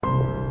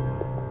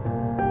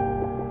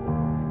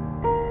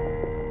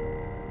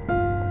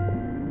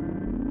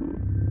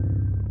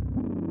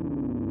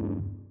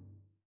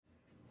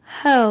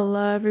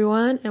Hello,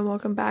 everyone, and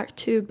welcome back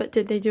to But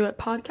Did They Do It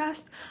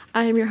podcast.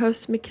 I am your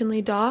host,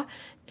 McKinley Daw,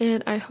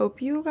 and I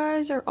hope you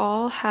guys are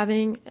all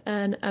having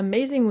an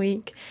amazing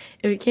week.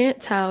 If you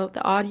can't tell,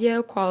 the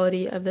audio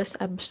quality of this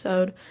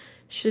episode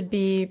should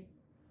be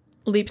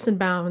leaps and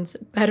bounds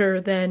better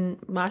than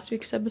last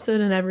week's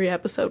episode and every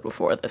episode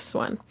before this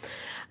one,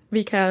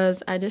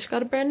 because I just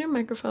got a brand new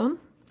microphone,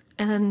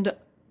 and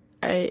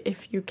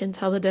if you can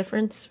tell the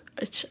difference,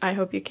 which I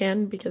hope you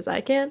can because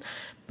I can,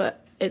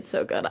 but it's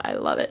so good. I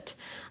love it.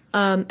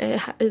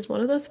 It is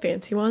one of those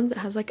fancy ones. It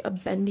has like a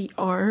bendy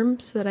arm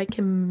so that I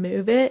can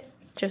move it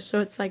just so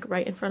it's like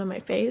right in front of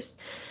my face,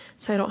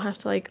 so I don't have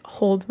to like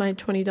hold my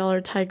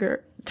 $20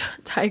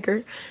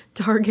 Tiger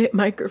Target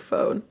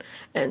microphone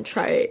and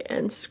try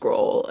and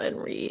scroll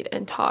and read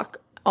and talk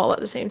all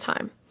at the same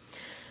time.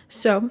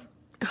 So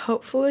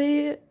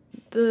hopefully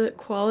the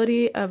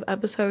quality of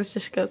episodes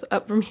just goes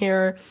up from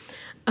here.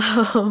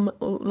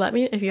 Let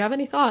me, if you have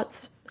any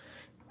thoughts,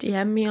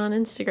 DM me on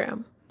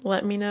Instagram.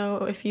 Let me know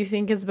if you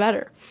think it's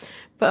better.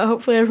 But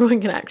hopefully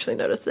everyone can actually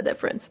notice the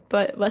difference.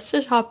 But let's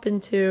just hop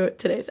into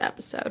today's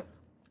episode.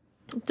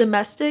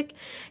 Domestic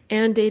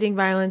and dating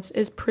violence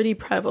is pretty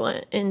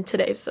prevalent in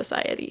today's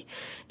society.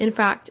 In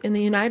fact, in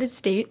the United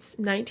States,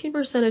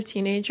 19% of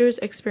teenagers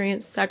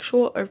experience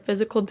sexual or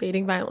physical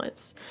dating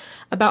violence.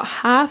 About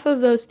half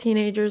of those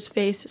teenagers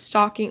face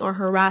stalking or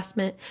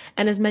harassment,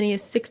 and as many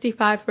as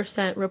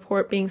 65%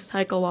 report being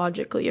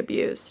psychologically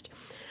abused.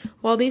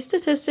 While these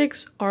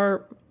statistics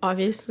are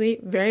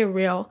obviously very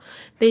real,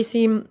 they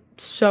seem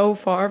so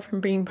far from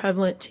being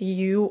prevalent to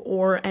you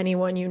or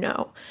anyone you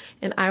know.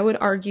 And I would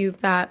argue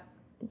that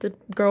the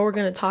girl we're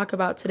going to talk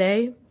about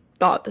today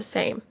thought the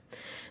same.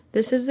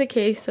 This is the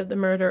case of the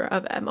murder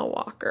of Emma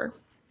Walker.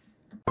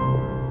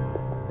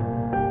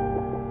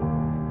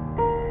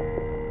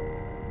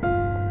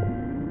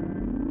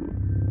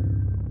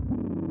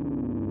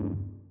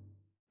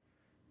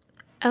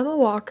 Emma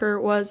Walker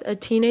was a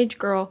teenage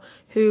girl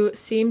who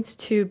seemed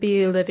to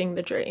be living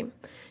the dream.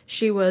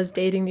 She was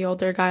dating the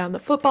older guy on the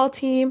football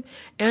team,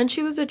 and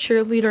she was a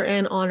cheerleader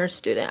and honor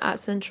student at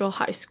Central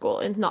High School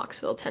in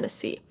Knoxville,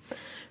 Tennessee.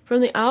 From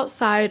the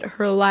outside,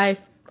 her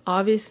life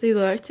obviously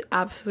looked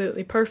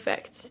absolutely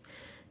perfect.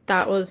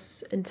 That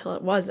was until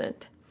it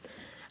wasn't.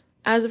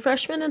 As a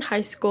freshman in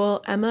high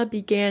school, Emma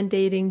began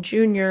dating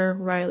junior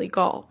Riley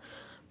Gall.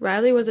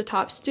 Riley was a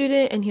top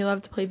student and he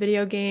loved to play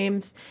video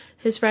games.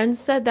 His friends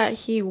said that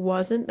he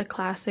wasn't the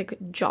classic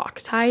jock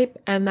type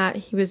and that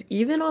he was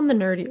even on the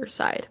nerdier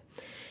side.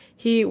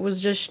 He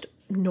was just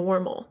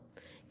normal.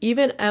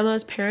 Even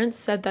Emma's parents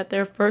said that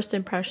their first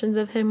impressions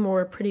of him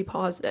were pretty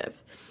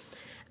positive.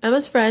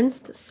 Emma's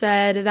friends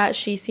said that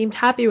she seemed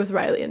happy with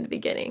Riley in the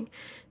beginning.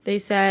 They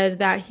said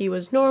that he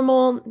was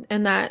normal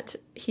and that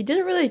he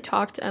didn't really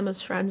talk to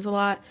Emma's friends a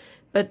lot,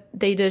 but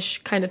they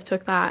just kind of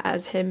took that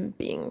as him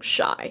being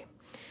shy.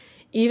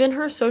 Even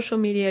her social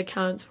media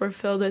accounts were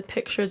filled with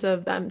pictures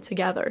of them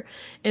together.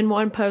 In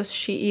one post,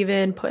 she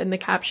even put in the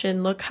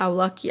caption, "Look how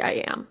lucky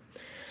I am."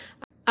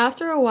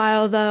 After a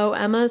while, though,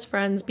 Emma's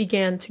friends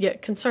began to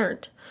get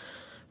concerned.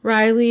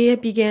 Riley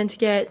began to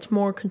get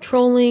more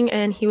controlling,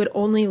 and he would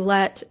only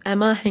let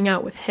Emma hang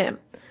out with him.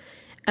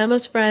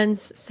 Emma's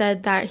friends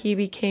said that he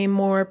became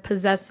more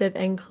possessive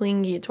and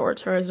clingy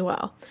towards her as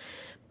well.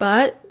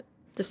 But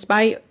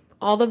despite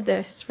all of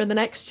this, for the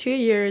next 2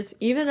 years,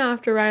 even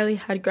after Riley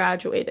had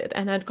graduated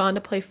and had gone to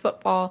play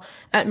football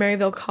at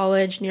Maryville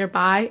College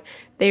nearby,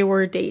 they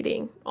were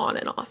dating on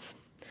and off.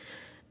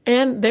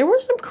 And there were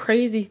some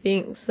crazy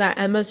things that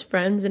Emma's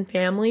friends and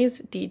families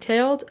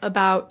detailed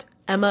about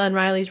Emma and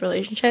Riley's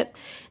relationship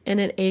in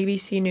an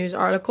ABC News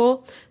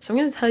article. So I'm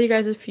going to tell you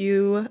guys a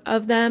few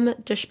of them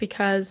just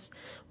because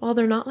while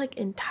they're not like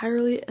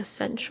entirely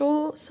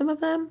essential, some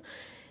of them,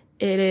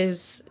 it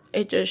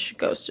just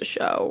goes to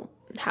show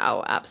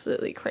how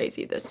absolutely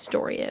crazy this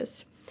story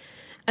is.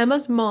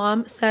 Emma's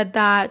mom said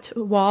that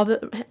while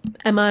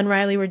Emma and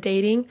Riley were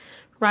dating,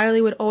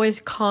 Riley would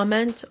always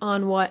comment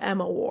on what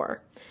Emma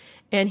wore.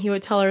 And he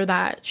would tell her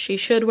that she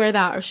should wear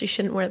that or she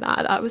shouldn't wear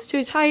that. That was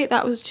too tight,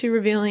 that was too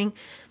revealing,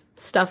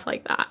 stuff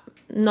like that.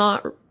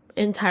 Not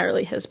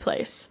entirely his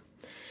place.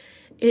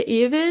 It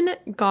even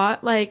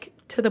got like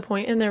to the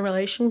point in their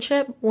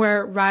relationship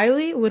where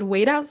Riley would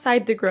wait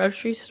outside the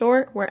grocery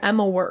store where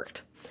Emma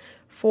worked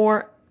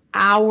for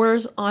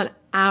hours on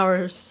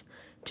hours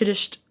to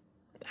just,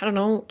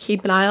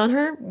 keep an eye on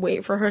her,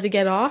 wait for her to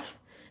get off,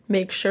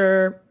 make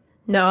sure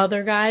no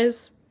other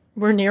guys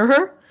were near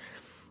her.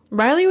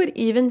 Riley would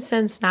even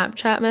send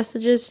Snapchat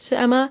messages to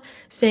Emma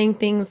saying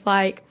things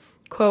like,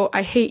 quote,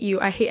 "I hate you,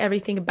 I hate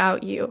everything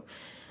about you.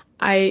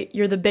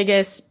 You're the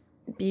biggest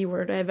B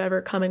word I've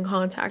ever come in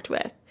contact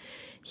with."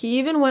 He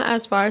even went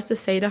as far as to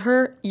say to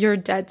her, "You're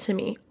dead to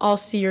me. I'll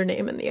see your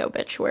name in the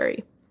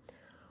obituary."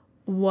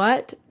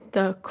 What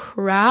the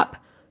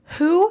crap?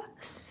 Who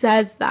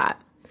says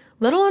that?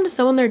 Let alone to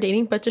someone they're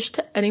dating, but just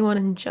to anyone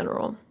in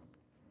general.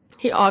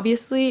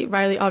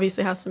 Riley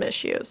obviously has some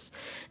issues,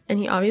 and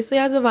he obviously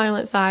has a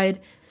violent side,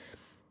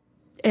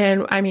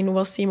 and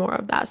we'll see more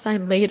of that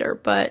side later,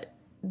 but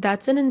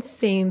that's an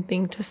insane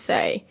thing to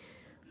say.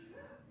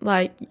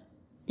 Like,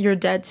 you're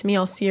dead to me,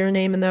 I'll see your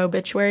name in the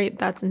obituary.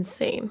 That's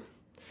insane.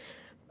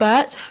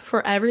 But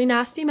for every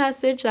nasty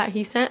message that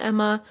he sent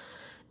Emma,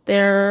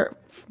 there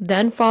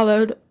then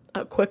followed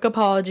a quick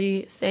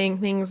apology saying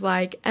things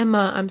like,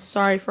 "Emma, I'm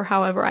sorry for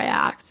however I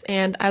act,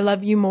 and I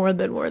love you more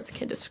than words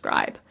can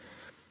describe."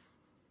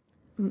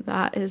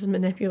 That is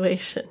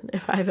manipulation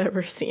if I've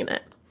ever seen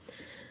it.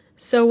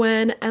 So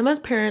when Emma's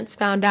parents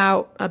found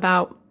out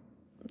about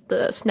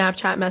the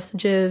Snapchat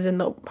messages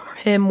and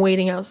him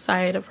waiting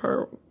outside of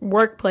her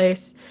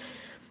workplace,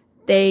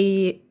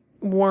 they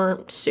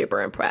weren't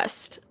super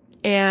impressed.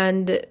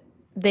 And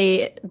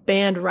they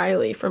banned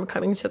Riley from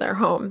coming to their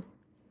home.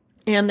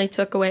 And they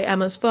took away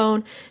Emma's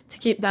phone to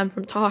keep them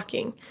from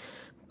talking.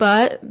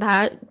 But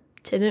that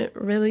didn't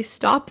really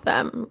stop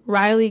them.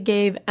 Riley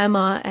gave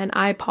Emma an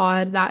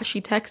iPod that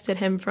she texted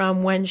him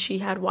from when she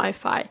had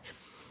Wi-Fi.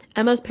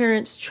 Emma's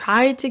parents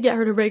tried to get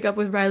her to break up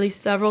with Riley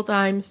several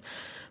times,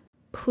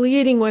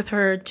 pleading with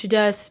her to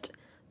just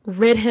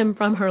rid him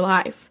from her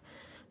life.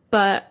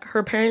 But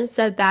her parents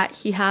said that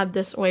he had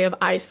this way of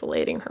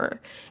isolating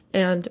her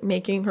and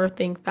making her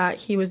think that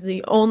he was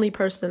the only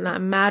person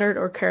that mattered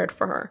or cared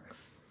for her.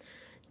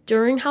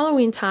 During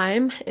Halloween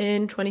time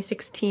in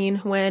 2016,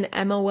 when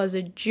Emma was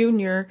a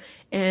junior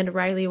and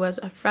Riley was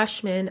a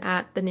freshman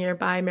at the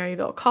nearby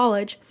Maryville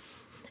College,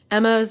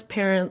 Emma's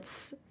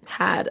parents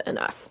had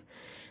enough.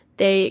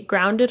 They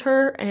grounded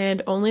her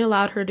and only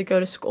allowed her to go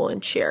to school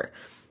and cheer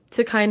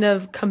to kind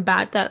of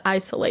combat that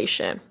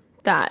isolation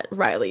that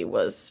Riley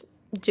was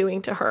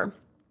doing to her.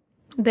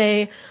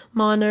 They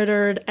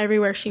monitored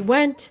everywhere she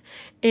went,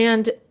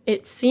 and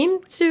it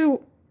seemed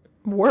to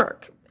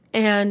work.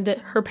 And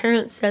her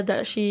parents said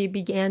that she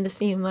began to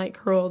seem like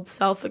her old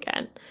self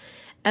again.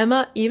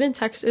 Emma even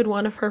texted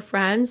one of her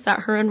friends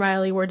that her and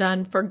Riley were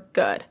done for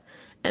good,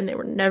 and they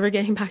were never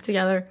getting back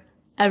together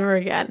ever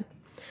again.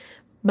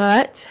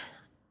 But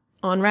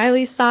on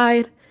Riley's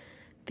side,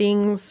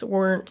 things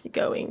weren't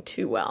going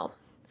too well.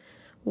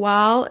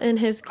 While in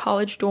his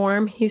college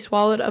dorm, he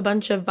swallowed a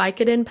bunch of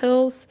Vicodin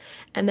pills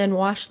and then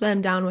washed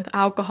them down with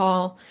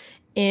alcohol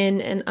in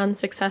an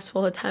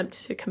unsuccessful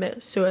attempt to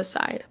commit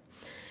suicide.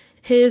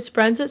 His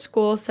friends at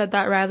school said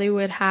that Riley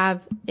would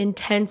have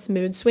intense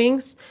mood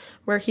swings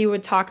where he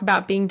would talk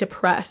about being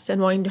depressed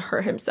and wanting to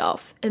hurt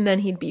himself, and then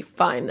he'd be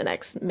fine the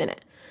next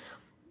minute.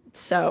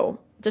 So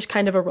just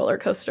kind of a roller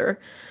coaster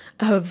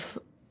of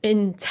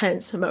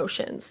intense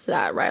emotions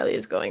that Riley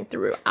is going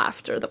through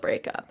after the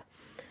breakup.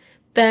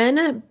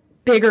 Then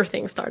bigger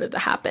things started to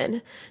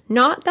happen.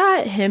 Not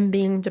that him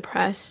being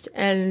depressed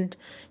and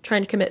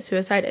trying to commit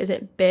suicide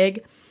isn't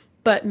big,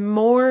 but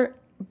more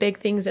big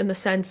things in the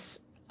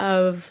sense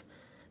of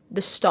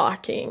the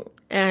stalking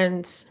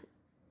and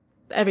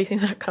everything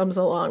that comes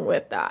along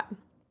with that.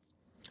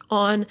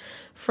 On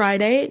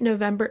Friday,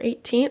 November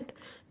 18th,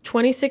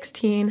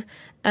 2016,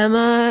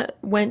 Emma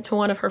went to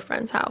one of her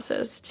friend's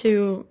houses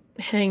to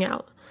hang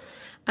out.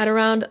 At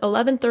around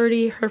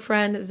 11:30, her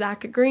friend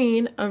Zach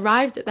Green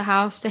arrived at the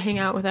house to hang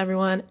out with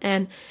everyone,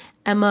 and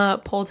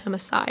Emma pulled him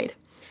aside.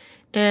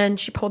 And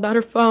she pulled out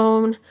her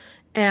phone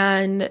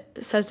and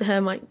says to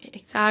him, like,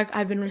 "Hey, Zach,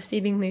 I've been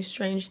receiving these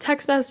strange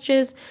text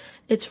messages.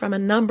 It's from a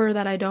number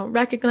that I don't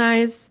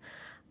recognize.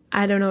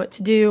 I don't know what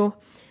to do."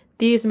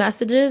 These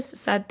messages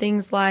said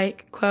things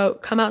like,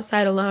 quote, "Come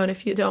outside alone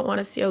if you don't want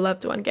to see a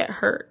loved one get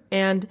hurt.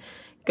 And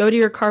go to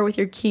your car with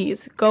your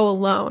keys. Go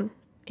alone.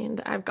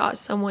 And I've got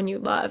someone you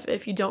love.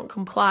 If you don't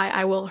comply,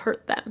 I will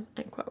hurt them,"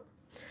 end quote.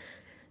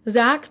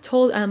 Zach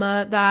told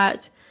Emma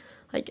that,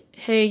 like,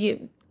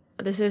 "Hey,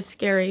 this is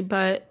scary,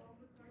 but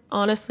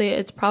honestly,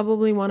 it's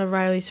probably one of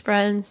Riley's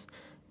friends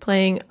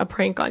playing a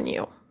prank on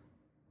you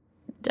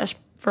just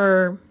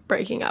for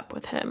breaking up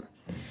with him."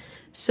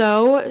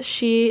 So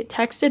she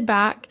texted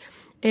back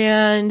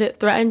and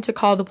threatened to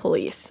call the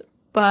police.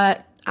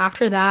 But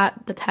after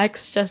that, the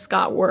texts just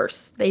got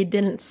worse. They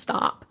didn't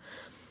stop.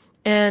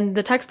 And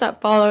the text that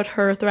followed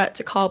her threat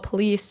to call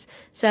police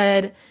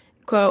said,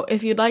 quote,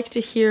 "If you'd like to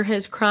hear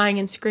his crying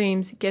and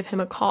screams, give him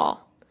a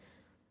call."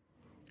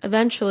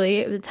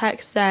 Eventually, the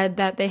text said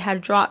that they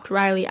had dropped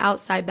Riley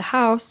outside the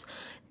house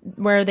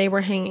where they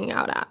were hanging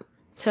out at.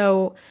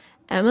 So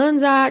Emma and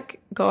Zach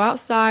go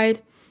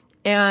outside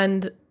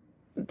and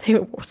they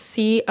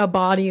see a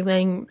body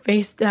laying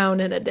face down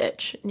in a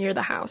ditch near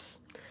the house.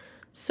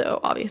 So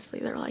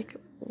obviously they're like,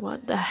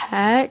 what the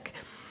heck?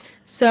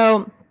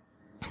 So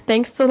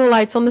thanks to the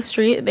lights on the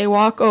street, they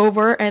walk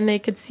over and they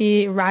could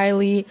see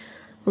Riley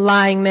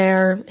lying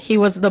there. He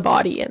was the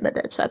body in the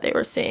ditch that they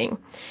were seeing.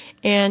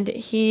 And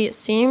he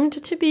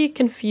seemed to be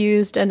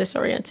confused and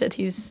disoriented.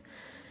 He's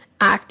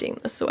acting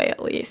this way,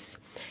 at least.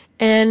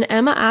 And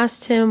Emma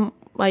asked him,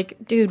 like,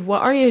 "Dude,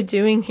 what are you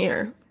doing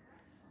here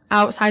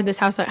outside this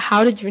house? Like,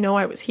 how did you know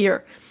I was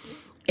here?"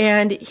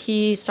 And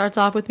he starts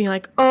off with being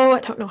like, "Oh, I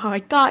don't know how I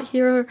got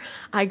here.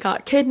 I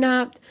got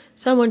kidnapped.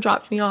 Someone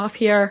dropped me off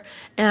here,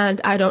 and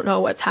I don't know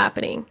what's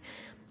happening."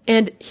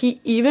 And he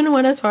even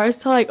went as far as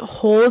to, like,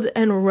 hold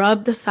and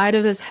rub the side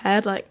of his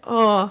head, like,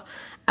 "Oh,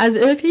 as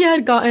if he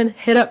had gotten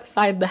hit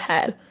upside the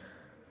head.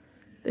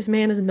 This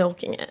man is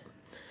milking it.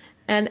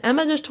 And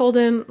Emma just told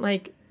him,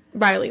 like,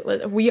 Riley,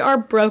 we are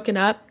broken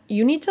up.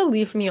 You need to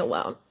leave me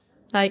alone.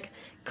 Like,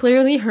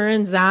 clearly her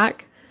and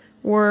Zach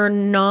were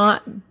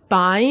not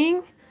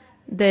buying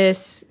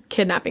this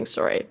kidnapping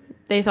story.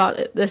 They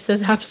thought this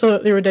is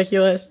absolutely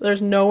ridiculous.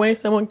 There's no way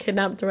someone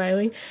kidnapped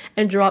Riley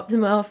and dropped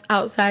him off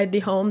outside the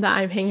home that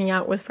I'm hanging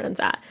out with friends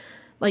at.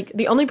 Like,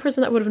 the only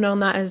person that would have known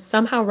that is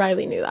somehow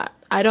Riley knew that.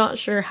 I'm not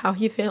sure how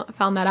he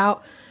found that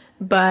out,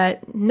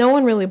 but no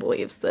one really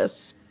believes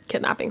this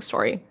kidnapping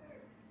story.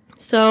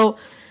 So,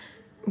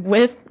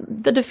 with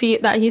the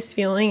defeat that he's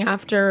feeling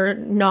after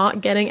not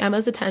getting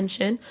Emma's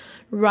attention,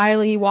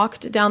 Riley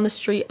walked down the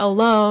street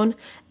alone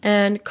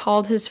and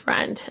called his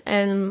friend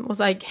and was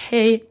like,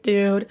 hey,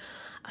 dude,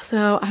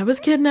 so I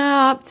was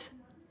kidnapped.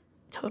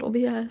 Total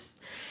BS.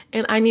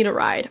 And I need a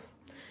ride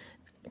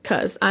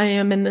because I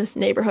am in this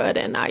neighborhood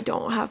and I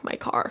don't have my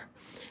car.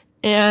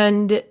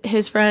 And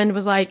his friend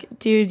was like,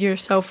 dude, you're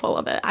so full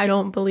of it. I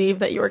don't believe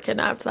that you were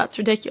kidnapped. That's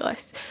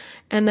ridiculous.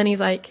 And then he's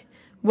like,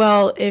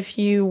 well, if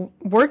you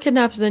were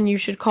kidnapped, then you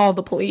should call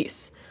the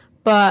police.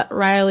 But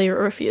Riley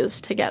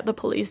refused to get the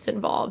police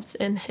involved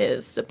in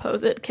his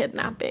supposed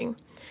kidnapping.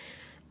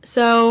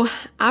 So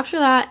after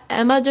that,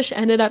 Emma just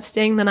ended up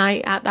staying the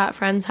night at that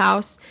friend's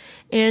house,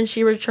 and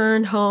she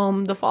returned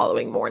home the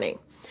following morning.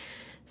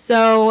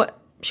 So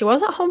she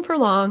wasn't home for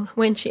long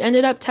when she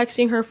ended up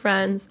texting her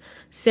friends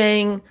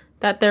saying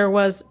that there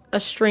was a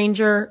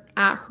stranger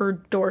at her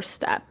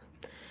doorstep.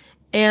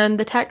 And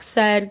the text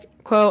said,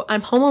 quote,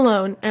 I'm home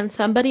alone and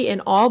somebody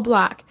in all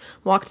black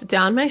walked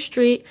down my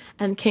street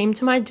and came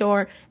to my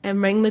door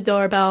and rang the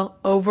doorbell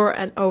over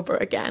and over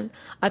again.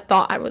 I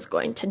thought I was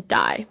going to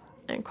die,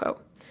 end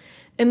quote.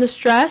 In the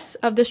stress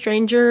of the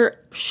stranger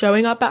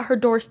showing up at her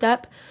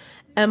doorstep,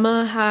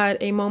 Emma had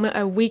a moment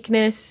of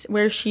weakness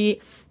where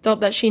she felt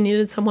that she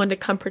needed someone to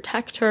come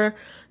protect her.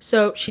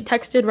 So she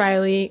texted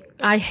Riley,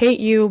 I hate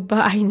you,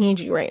 but I need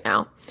you right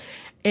now.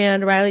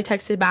 And Riley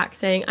texted back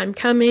saying, I'm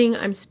coming,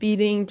 I'm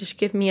speeding, just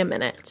give me a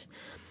minute.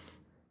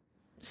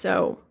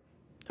 So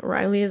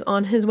Riley is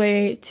on his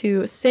way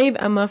to save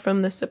Emma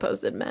from the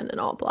supposed men in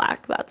all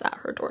black that's at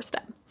her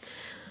doorstep.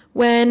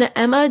 When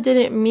Emma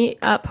didn't meet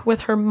up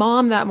with her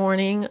mom that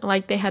morning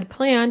like they had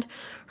planned,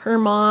 her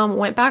mom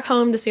went back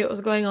home to see what was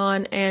going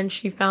on, and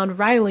she found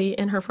Riley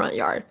in her front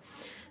yard.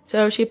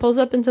 So she pulls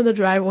up into the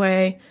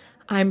driveway.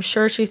 I'm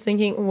sure she's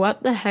thinking,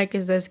 what the heck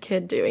is this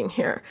kid doing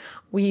here?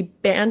 We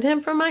banned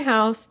him from my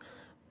house.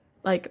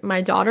 Like,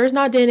 my daughter's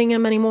not dating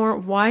him anymore.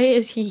 Why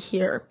is he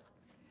here?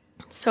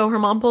 So her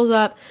mom pulls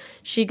up.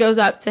 She goes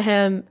up to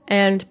him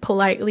and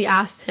politely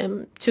asks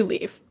him to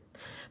leave.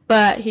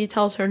 But he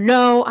tells her,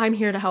 no, I'm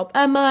here to help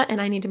Emma, and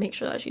I need to make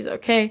sure that she's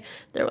okay.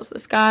 There was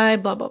this guy,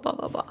 blah, blah, blah,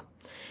 blah, blah.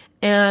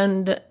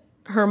 And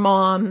her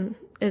mom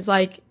is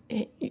like,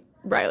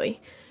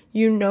 Riley,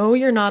 you know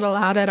you're not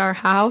allowed at our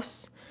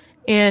house,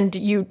 and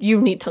you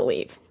need to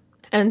leave.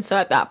 And so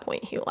at that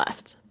point, he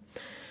left.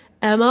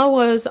 Emma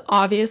was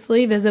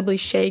obviously visibly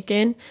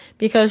shaken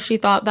because she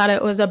thought that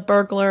it was a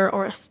burglar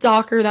or a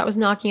stalker that was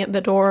knocking at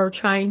the door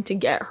trying to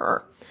get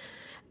her.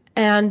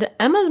 And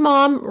Emma's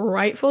mom,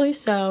 rightfully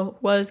so,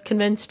 was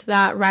convinced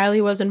that Riley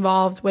was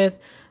involved with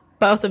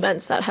both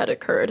events that had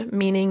occurred,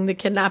 meaning the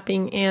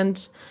kidnapping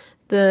and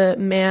the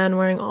man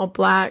wearing all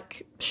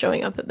black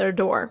showing up at their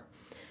door.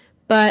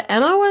 But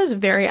Emma was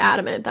very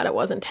adamant that it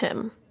wasn't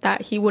him,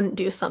 that he wouldn't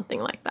do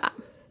something like that.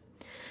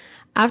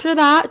 After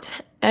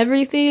that,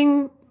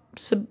 everything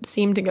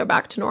seemed to go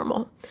back to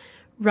normal.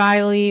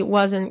 Riley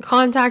wasn't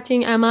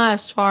contacting Emma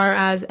as far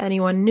as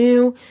anyone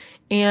knew,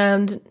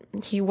 and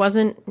he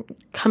wasn't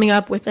coming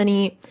up with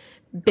any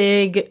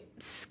big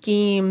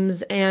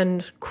schemes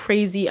and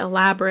crazy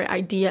elaborate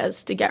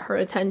ideas to get her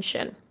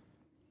attention.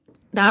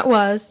 That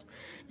was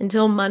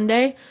until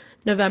Monday,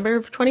 November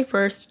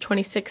 21st,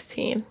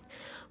 2016,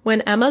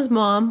 when Emma's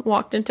mom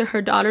walked into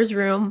her daughter's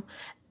room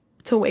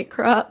to wake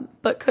her up,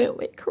 but couldn't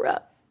wake her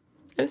up.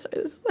 I'm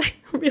sorry, this is like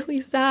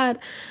really sad.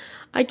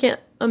 I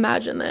can't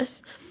imagine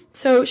this.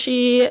 So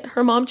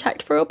her mom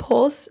checked for a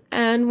pulse,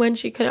 and when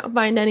she couldn't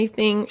find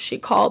anything, she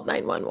called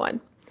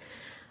 911.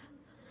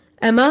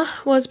 Emma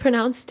was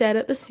pronounced dead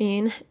at the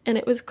scene, and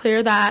it was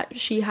clear that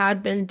she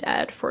had been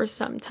dead for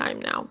some time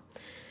now.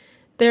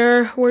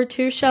 There were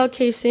 2 shell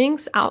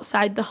casings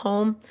outside the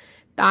home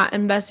that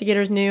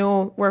investigators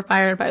knew were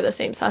fired by the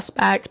same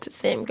suspect,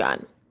 same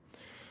gun.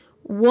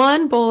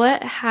 One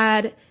bullet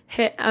had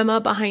hit Emma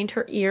behind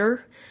her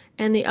ear,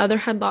 and the other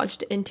had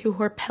lodged into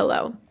her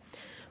pillow.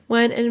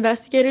 When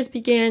investigators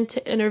began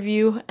to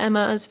interview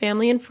Emma's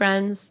family and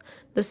friends,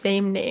 the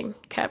same name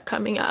kept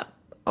coming up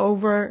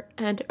over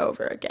and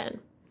over again.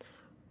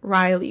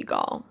 Riley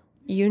Gaul.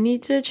 You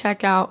need to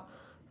check out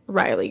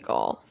Riley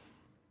Gaul.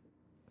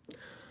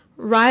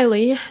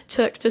 Riley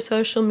took to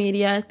social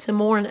media to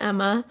mourn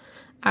Emma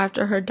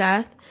after her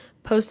death,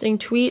 posting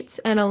tweets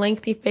and a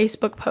lengthy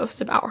Facebook post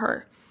about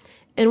her.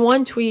 In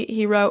one tweet,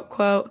 he wrote,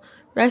 quote,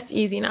 rest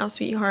easy now,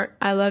 sweetheart.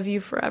 I love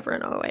you forever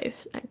and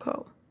always, end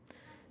quote.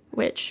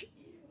 Which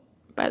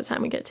by the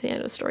time we get to the end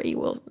of the story, you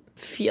will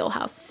feel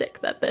how sick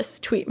that this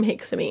tweet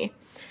makes me.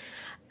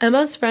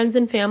 Emma's friends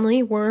and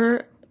family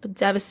were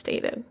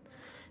devastated.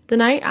 The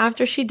night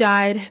after she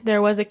died,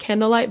 there was a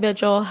candlelight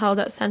vigil held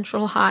at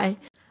Central High,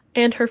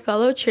 and her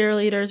fellow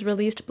cheerleaders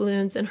released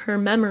balloons in her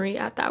memory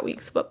at that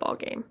week's football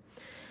game.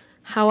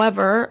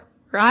 However,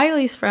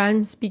 Riley's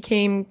friends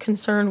became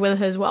concerned with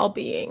his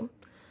well-being.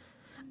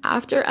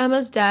 After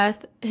Emma's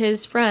death,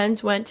 his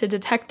friends went to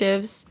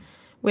detectives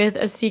with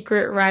a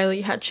secret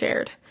Riley had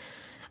shared.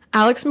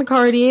 Alex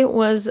McCarty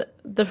was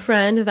the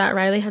friend that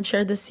Riley had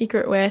shared the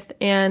secret with,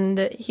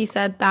 and he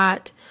said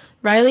that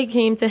Riley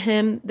came to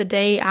him the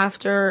day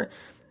after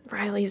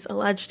Riley's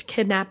alleged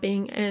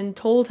kidnapping and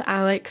told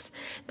Alex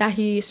that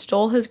he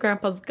stole his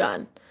grandpa's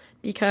gun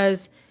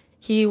because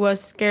he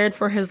was scared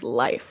for his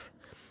life.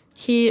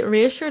 He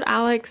reassured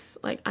Alex,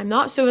 like, I'm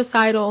not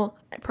suicidal,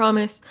 I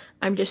promise,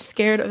 I'm just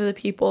scared of the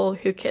people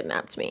who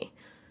kidnapped me,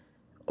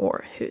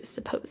 or who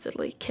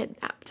supposedly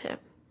kidnapped him.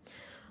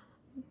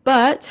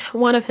 But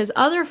one of his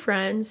other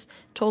friends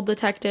told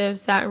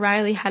detectives that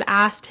Riley had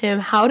asked him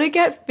how to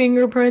get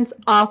fingerprints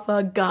off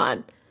a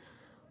gun.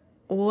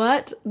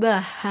 What the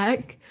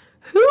heck?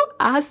 Who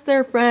asked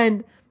their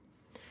friend?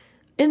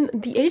 In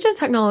the age of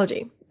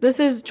technology, this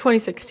is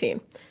 2016.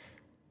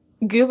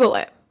 Google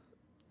it.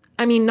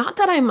 I mean, not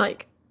that I'm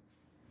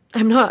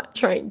not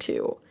trying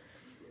to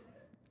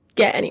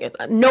get any of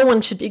that. No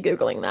one should be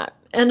Googling that.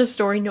 End of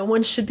story. No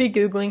one should be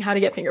Googling how to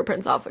get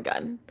fingerprints off a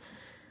gun.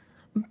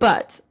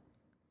 But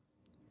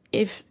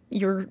if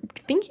you're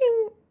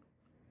thinking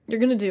you're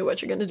going to do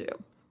what you're going to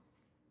do,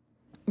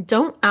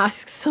 don't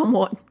ask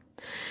someone.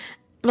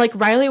 Like,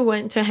 Riley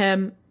went to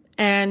him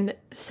and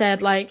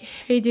said, like,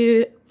 hey,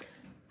 dude,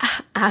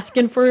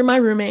 asking for my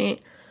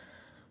roommate,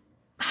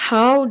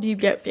 how do you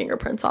get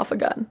fingerprints off a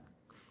gun?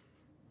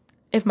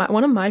 If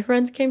one of my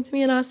friends came to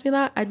me and asked me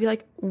that, I'd be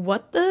like,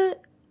 what the?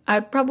 I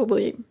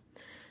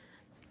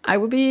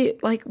would be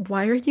like,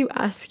 why are you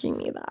asking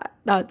me that?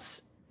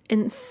 That's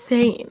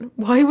insane.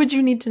 Why would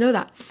you need to know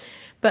that?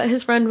 But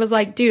his friend was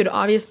like, dude,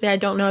 obviously I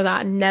don't know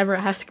that. Never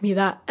ask me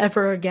that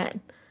ever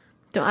again.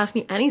 Don't ask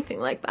me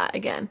anything like that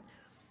again.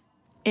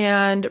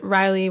 And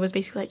Riley was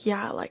basically like,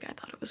 yeah, like, I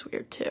thought it was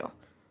weird too.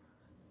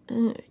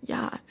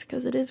 Yeah, it's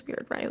because it is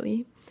weird,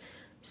 Riley.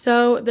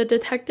 So the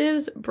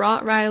detectives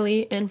brought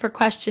Riley in for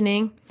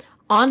questioning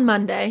on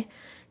Monday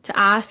to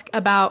ask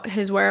about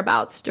his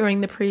whereabouts during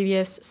the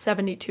previous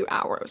 72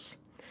 hours.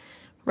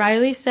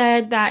 Riley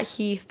said that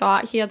he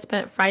thought he had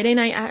spent Friday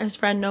night at his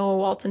friend Noah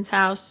Walton's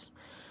house.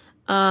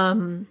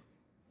 But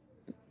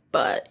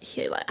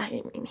he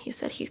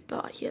said he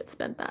thought he had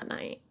spent that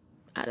night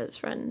at his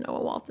friend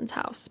Noah Walton's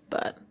house.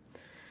 But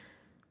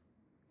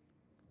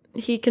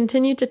he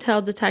continued to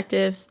tell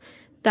detectives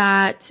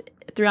that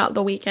throughout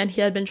the weekend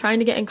he had been trying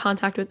to get in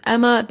contact with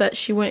Emma, but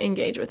she wouldn't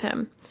engage with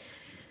him.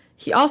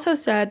 He also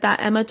said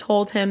that Emma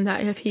told him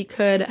that if he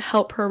could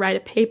help her write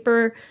a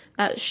paper,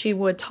 that she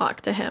would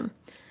talk to him.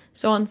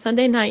 So on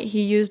Sunday night,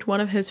 he used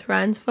one of his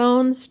friend's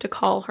phones to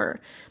call her.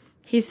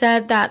 He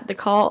said that the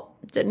call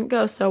didn't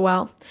go so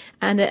well,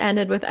 and it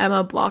ended with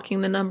Emma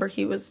blocking the number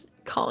he was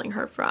calling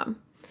her from.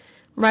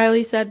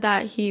 Riley said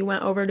that he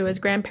went over to his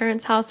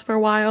grandparents' house for a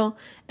while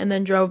and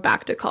then drove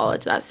back to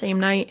college that same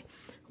night,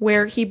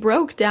 where he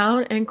broke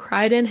down and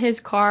cried in his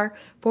car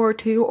for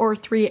 2 or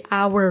 3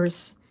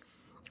 hours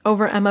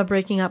over Emma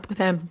breaking up with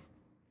him.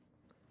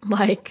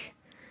 Like,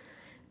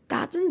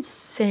 that's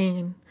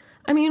insane.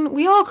 I mean,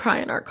 we all cry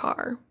in our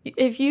car.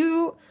 If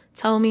you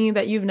tell me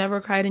that you've never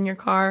cried in your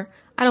car,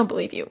 I don't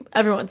believe you.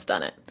 Everyone's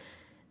done it.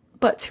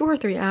 But 2 or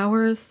 3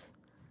 hours?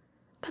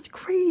 That's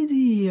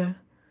crazy.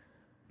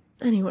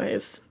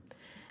 Anyways,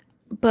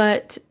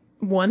 but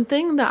one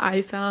thing that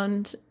I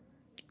found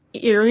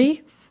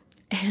eerie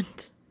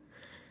and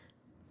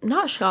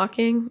not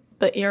shocking,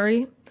 but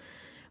eerie,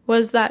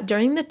 was that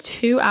during the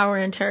 2-hour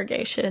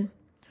interrogation,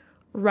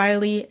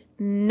 Riley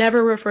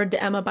never referred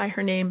to Emma by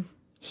her name.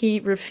 He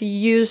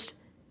refused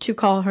to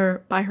call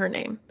her by her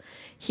name.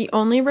 He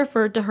only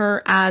referred to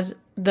her as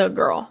the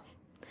girl.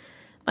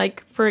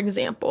 Like, for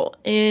example,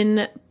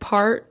 in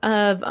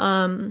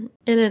an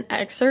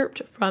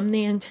excerpt from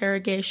the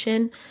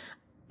interrogation,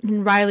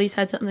 Riley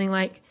said something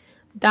like,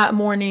 that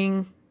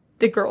morning,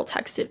 the girl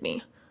texted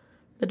me.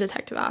 The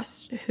detective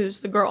asked,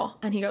 who's the girl?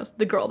 And he goes,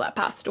 the girl that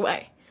passed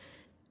away.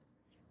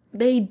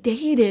 They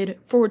dated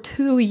for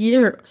 2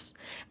 years,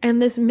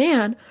 and this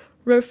man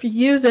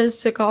refuses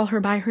to call her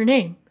by her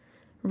name.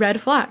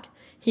 Red flag.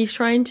 He's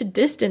trying to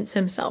distance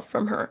himself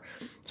from her.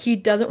 He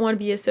doesn't want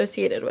to be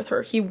associated with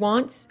her. He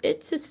wants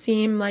it to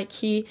seem like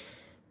he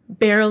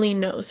barely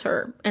knows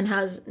her and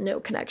has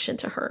no connection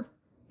to her,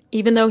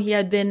 even though he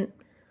had been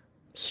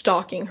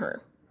stalking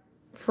her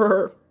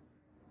for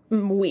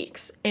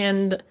weeks,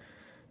 and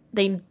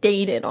they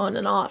dated on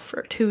and off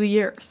for 2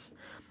 years.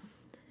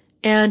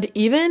 And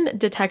even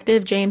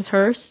Detective James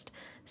Hurst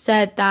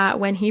said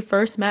that when he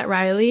first met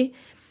Riley,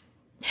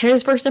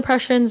 his first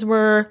impressions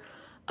were,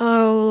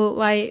 oh,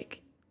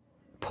 like,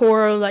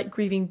 poor, like,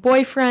 grieving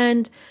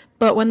boyfriend.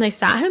 But when they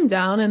sat him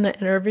down in the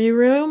interview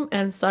room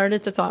and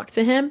started to talk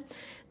to him,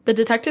 the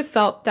detective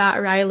felt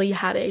that Riley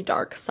had a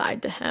dark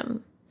side to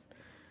him.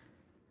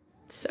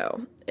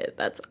 So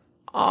that's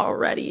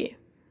already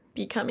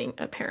becoming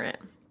apparent.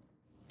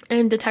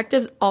 And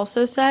detectives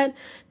also said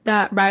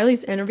that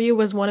Riley's interview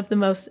was one of the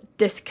most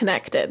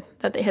disconnected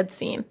that they had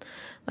seen.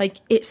 Like,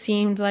 it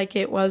seemed like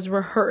it was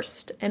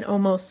rehearsed and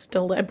almost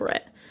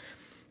deliberate.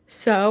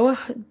 So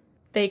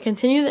they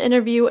continued the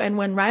interview, and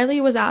when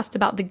Riley was asked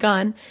about the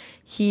gun,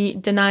 he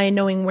denied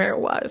knowing where it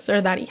was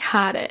or that he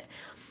had it.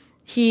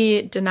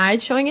 He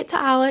denied showing it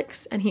to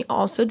Alex, and he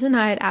also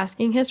denied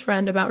asking his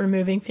friend about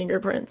removing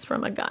fingerprints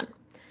from a gun.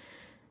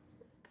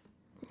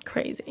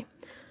 Crazy.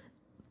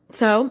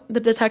 So the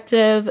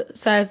detective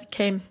says,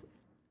 okay,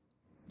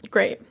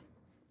 great.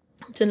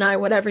 Deny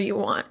whatever you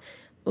want.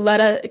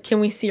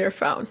 Can we see your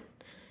phone?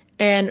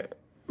 And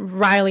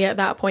Riley at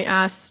that point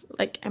asks,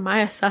 like, am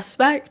I a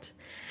suspect?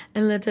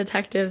 And the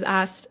detectives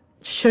asked,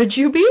 should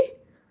you be?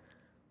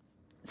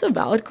 It's a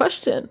valid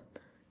question.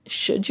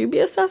 Should you be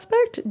a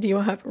suspect? Do you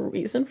have a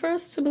reason for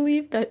us to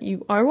believe that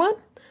you are one?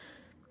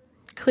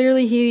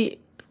 Clearly he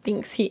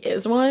thinks he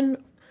is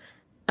one,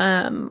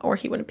 or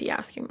he wouldn't be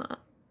asking that.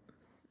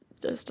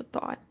 Just a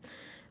thought.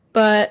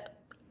 But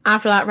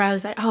after that,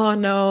 Riley's like, oh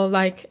no,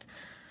 like,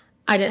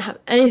 I didn't have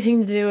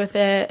anything to do with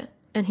it.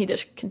 And he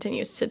just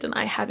continues to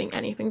deny having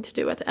anything to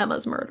do with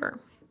Emma's murder.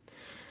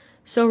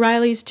 So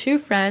Riley's two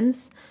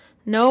friends,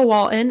 Noah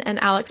Walton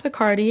and Alex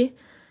McCarty,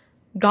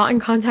 got in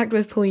contact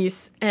with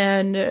police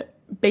and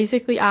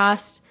basically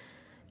asked,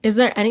 is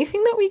there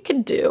anything that we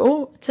could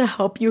do to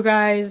help you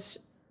guys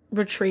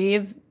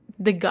retrieve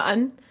the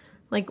gun?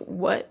 Like,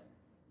 what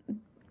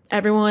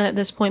everyone at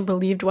this point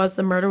believed was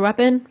the murder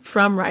weapon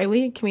from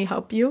Riley. Can we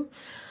help you?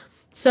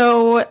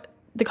 So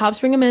the cops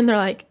bring him in. They're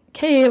like,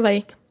 okay,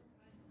 like,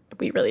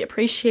 we really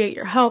appreciate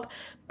your help,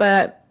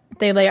 but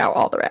they lay out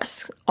all the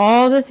risks,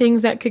 all the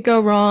things that could go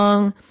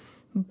wrong,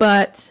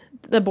 but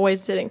the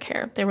boys didn't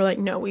care. They were like,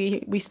 no,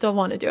 we still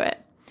want to do it.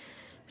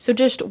 So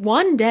just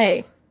one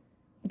day,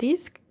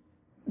 these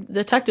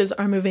detectives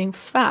are moving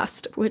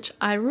fast, which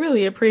I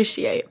really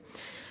appreciate.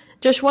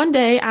 Just one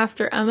day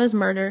after Emma's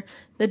murder,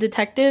 the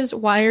detectives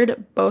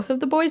wired both of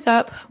the boys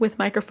up with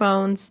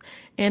microphones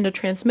and a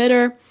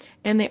transmitter,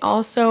 and they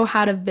also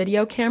had a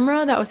video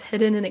camera that was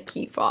hidden in a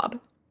key fob.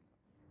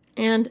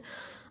 And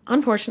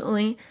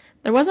unfortunately,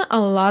 there wasn't a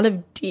lot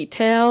of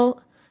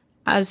detail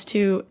as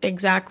to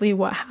exactly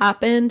what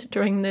happened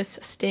during this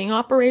sting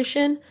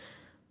operation,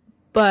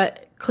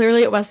 but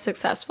clearly it was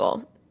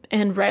successful,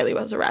 and Riley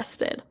was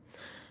arrested.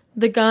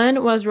 The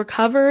gun was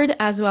recovered,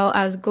 as well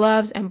as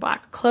gloves and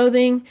black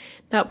clothing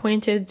that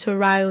pointed to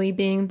Riley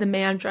being the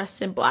man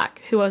dressed in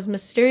black who was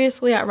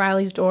mysteriously at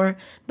Riley's door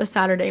the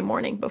Saturday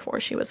morning before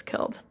she was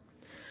killed.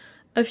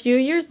 A few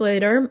years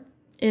later,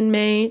 in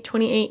May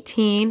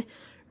 2018,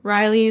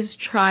 Riley's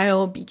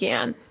trial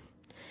began.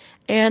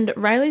 And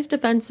Riley's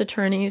defense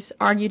attorneys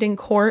argued in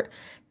court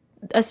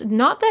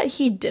not that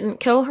he didn't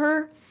kill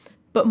her,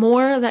 but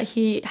more that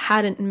he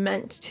hadn't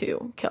meant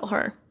to kill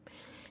her.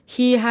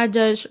 He had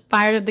just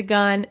fired the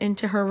gun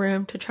into her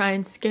room to try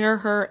and scare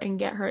her and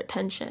get her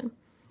attention.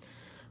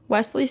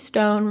 Wesley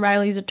Stone,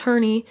 Riley's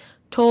attorney,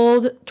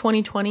 told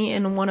 2020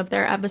 in one of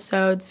their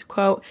episodes,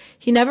 quote,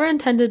 he never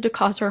intended to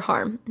cause her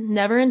harm,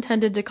 never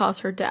intended to cause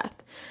her death.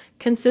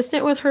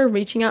 Consistent with her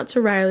reaching out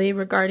to Riley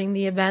regarding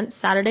the event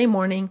Saturday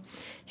morning,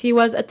 he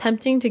was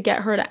attempting to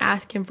get her to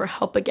ask him for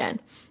help again,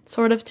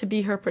 sort of to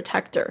be her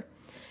protector.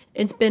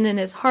 It's been in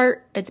his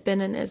heart, it's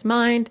been in his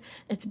mind,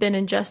 it's been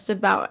in just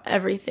about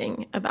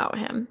everything about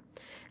him.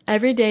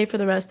 Every day for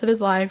the rest of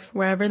his life,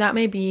 wherever that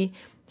may be,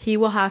 he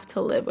will have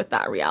to live with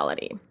that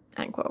reality,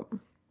 end quote.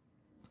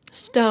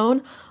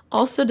 Stone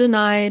also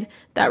denied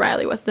that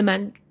Riley was the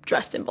man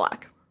dressed in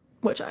black,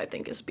 which I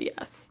think is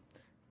BS.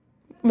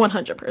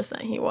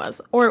 100% he was,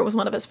 or it was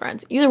one of his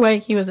friends. Either way,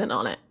 he was in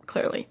on it,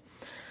 clearly.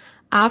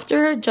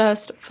 After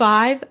just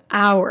 5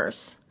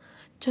 hours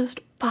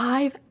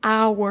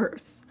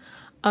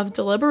of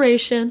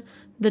deliberation,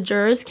 the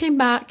jurors came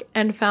back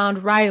and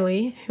found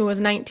Riley, who was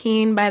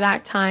 19 by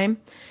that time,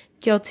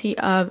 guilty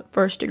of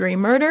first-degree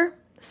murder,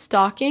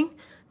 stalking,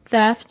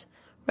 theft,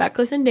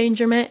 reckless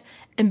endangerment,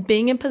 and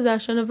being in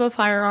possession of a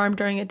firearm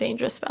during a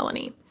dangerous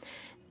felony.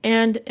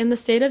 And in the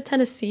state of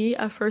Tennessee,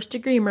 a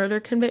first-degree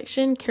murder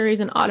conviction carries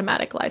an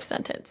automatic life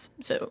sentence.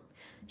 So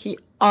he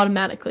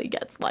automatically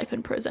gets life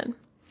in prison.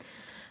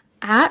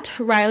 At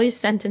Riley's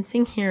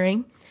sentencing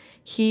hearing,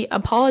 he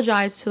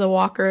apologized to the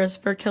Walkers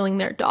for killing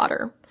their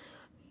daughter,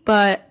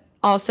 but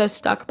also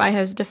stuck by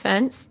his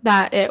defense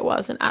that it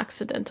was an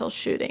accidental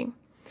shooting.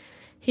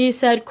 He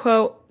said,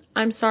 quote,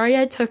 I'm sorry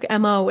I took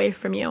Emma away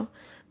from you,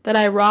 that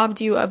I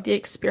robbed you of the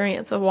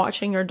experience of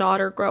watching your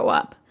daughter grow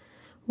up.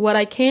 What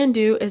I can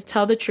do is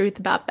tell the truth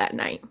about that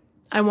night.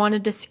 I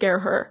wanted to scare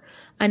her.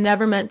 I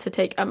never meant to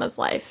take Emma's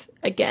life.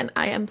 Again,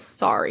 I am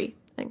sorry,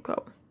 end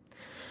quote.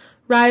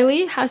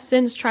 Riley has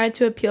since tried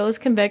to appeal his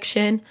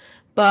conviction,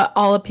 but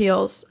all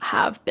appeals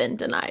have been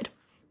denied.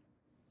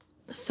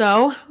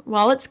 So,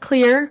 while it's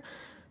clear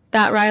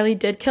that Riley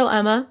did kill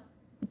Emma,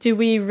 do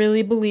we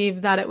really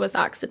believe that it was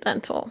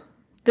accidental?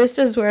 This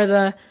is where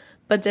the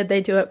 "but did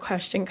they do it"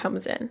 question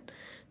comes in.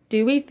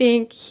 Do we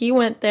think he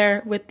went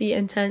there with the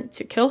intent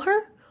to kill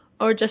her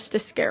or just to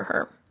scare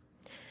her?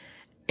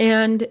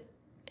 And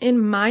in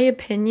my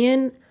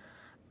opinion,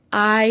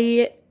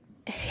 I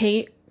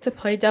hate to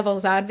play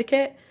devil's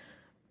advocate,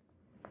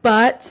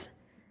 but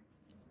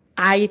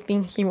I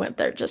think he went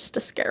there just to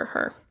scare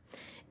her.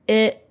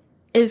 It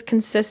is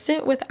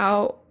consistent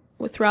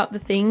throughout the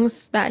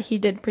things that he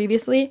did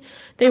previously.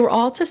 They were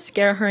all to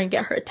scare her and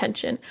get her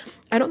attention.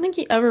 I don't think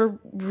he ever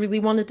really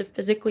wanted to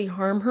physically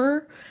harm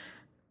her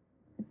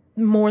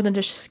more than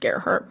just scare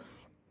her.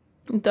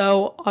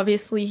 Though,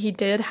 obviously, he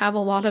did have a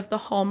lot of the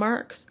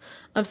hallmarks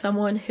of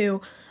someone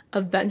who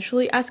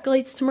eventually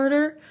escalates to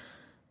murder.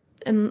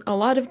 In a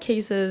lot of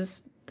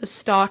cases, the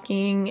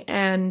stalking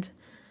and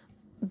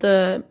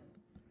the,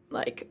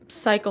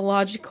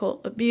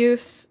 psychological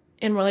abuse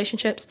in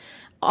relationships,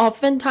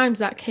 oftentimes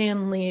that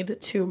can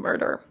lead to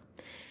murder.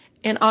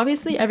 And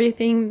obviously,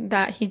 everything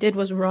that he did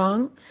was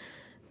wrong.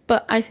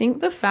 But I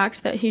think the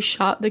fact that he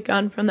shot the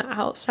gun from the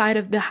outside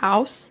of the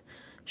house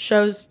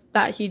shows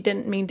that he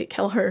didn't mean to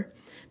kill her.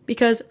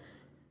 Because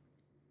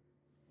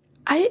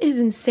it is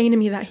insane to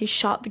me that he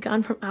shot the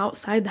gun from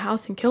outside the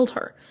house and killed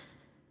her.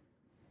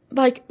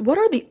 What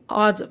are the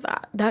odds of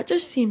that? That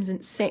just seems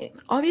insane.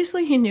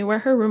 Obviously, he knew where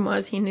her room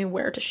was. He knew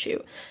where to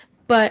shoot.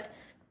 But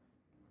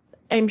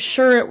I'm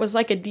sure it was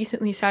a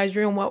decently sized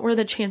room. What were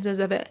the chances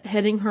of it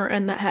hitting her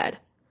in the head?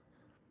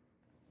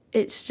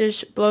 It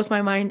just blows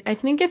my mind. I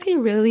think if he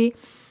really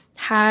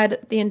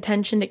had the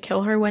intention to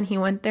kill her when he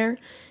went there,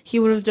 he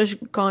would have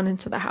just gone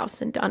into the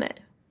house and done it.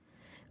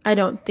 I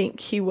don't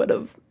think he would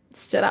have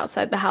stood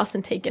outside the house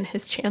and taken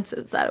his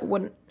chances that it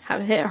wouldn't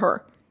have hit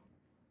her.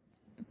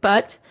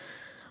 But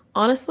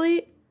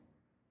honestly,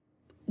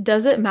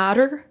 does it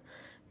matter?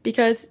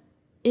 Because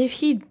if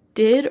he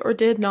did or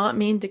did not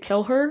mean to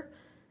kill her,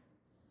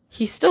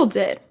 he still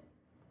did.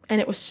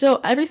 And it was still,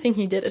 everything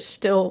he did is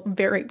still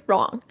very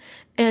wrong.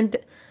 And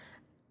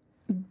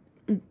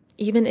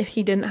even if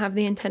he didn't have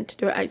the intent to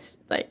do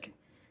it,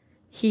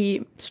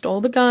 he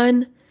stole the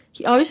gun.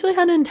 He obviously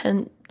had an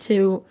intent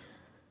to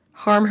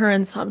harm her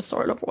in some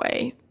sort of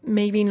way.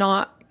 Maybe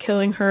not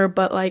killing her,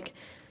 but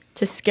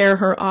to scare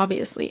her,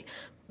 obviously.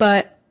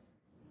 But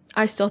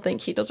I still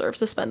think he deserves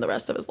to spend the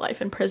rest of his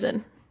life in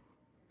prison.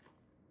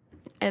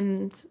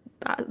 And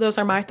those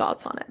are my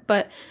thoughts on it.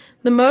 But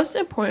the most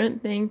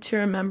important thing to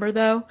remember,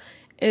 though,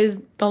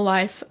 is the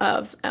life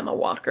of Emma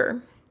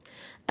Walker.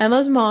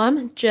 Emma's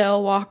mom,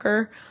 Jill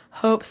Walker,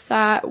 hopes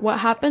that what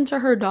happened to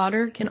her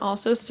daughter can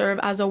also serve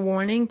as a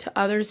warning to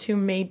others who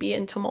may be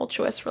in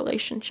tumultuous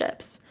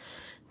relationships.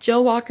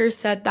 Jill Walker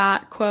said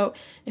that, quote,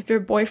 "If your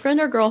boyfriend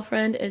or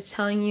girlfriend is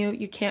telling you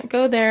you can't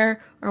go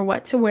there or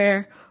what to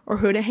wear or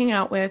who to hang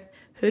out with,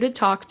 who to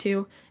talk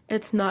to,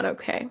 it's not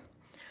okay.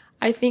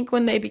 I think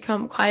when they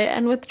become quiet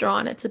and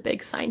withdrawn, it's a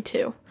big sign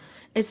too.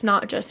 It's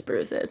not just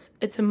bruises.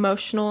 It's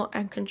emotional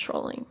and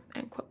controlling,"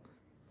 end quote.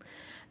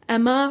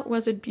 Emma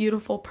was a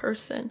beautiful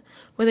person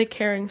with a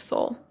caring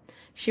soul.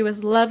 She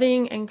was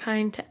loving and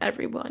kind to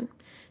everyone.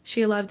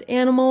 She loved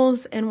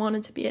animals and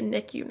wanted to be a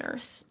NICU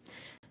nurse.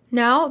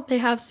 Now they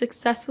have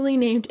successfully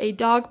named a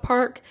dog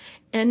park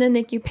and a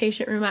NICU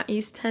patient room at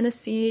East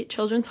Tennessee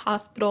Children's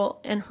Hospital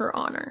in her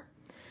honor.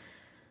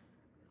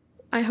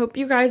 I hope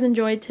you guys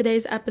enjoyed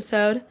today's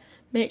episode.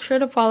 Make sure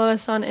to follow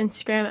us on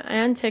Instagram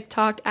and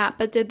TikTok at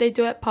But Did They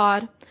Do It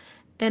Pod.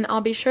 And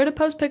I'll be sure to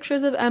post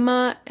pictures of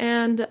Emma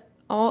and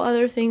all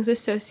other things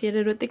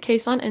associated with the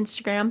case on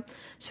Instagram.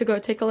 So go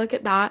take a look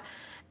at that.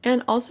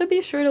 And also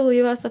be sure to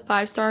leave us a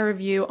 5-star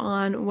review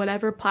on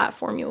whatever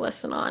platform you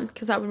listen on,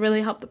 because that would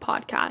really help the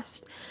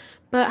podcast.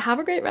 But have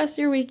a great rest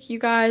of your week, you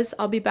guys.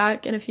 I'll be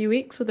back in a few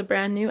weeks with a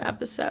brand new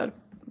episode.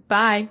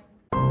 Bye.